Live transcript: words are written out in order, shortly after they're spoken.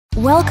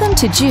Welcome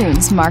to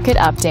June's Market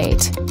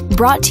Update,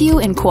 brought to you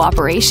in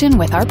cooperation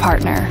with our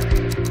partner.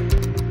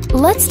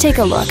 Let's take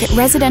a look at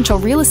residential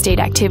real estate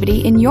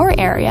activity in your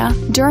area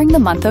during the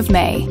month of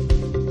May.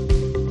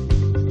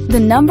 The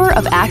number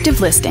of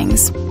active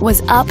listings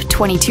was up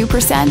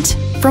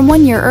 22% from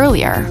 1 year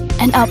earlier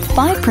and up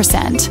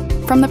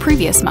 5% from the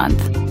previous month.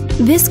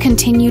 This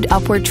continued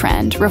upward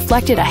trend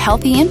reflected a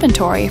healthy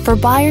inventory for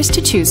buyers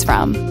to choose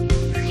from.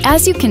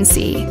 As you can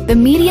see, the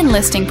median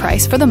listing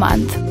price for the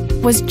month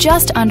was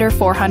just under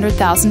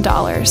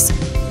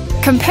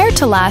 $400,000. Compared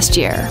to last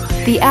year,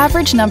 the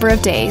average number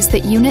of days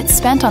that units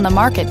spent on the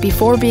market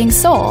before being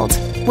sold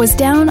was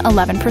down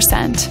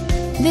 11%.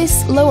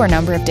 This lower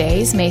number of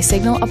days may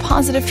signal a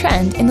positive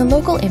trend in the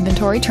local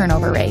inventory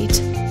turnover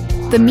rate.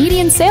 The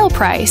median sale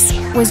price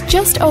was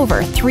just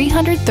over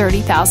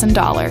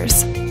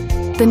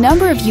 $330,000. The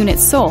number of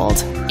units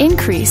sold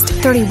increased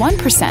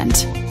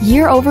 31%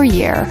 year over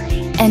year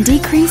and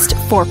decreased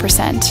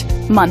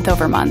 4% month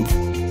over month.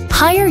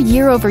 Higher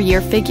year-over-year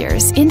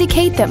figures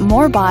indicate that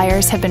more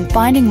buyers have been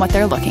finding what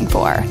they're looking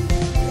for.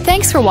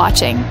 Thanks for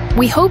watching.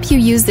 We hope you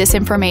use this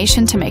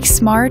information to make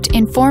smart,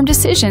 informed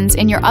decisions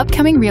in your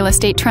upcoming real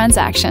estate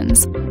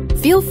transactions.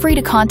 Feel free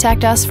to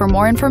contact us for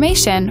more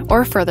information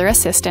or further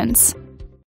assistance.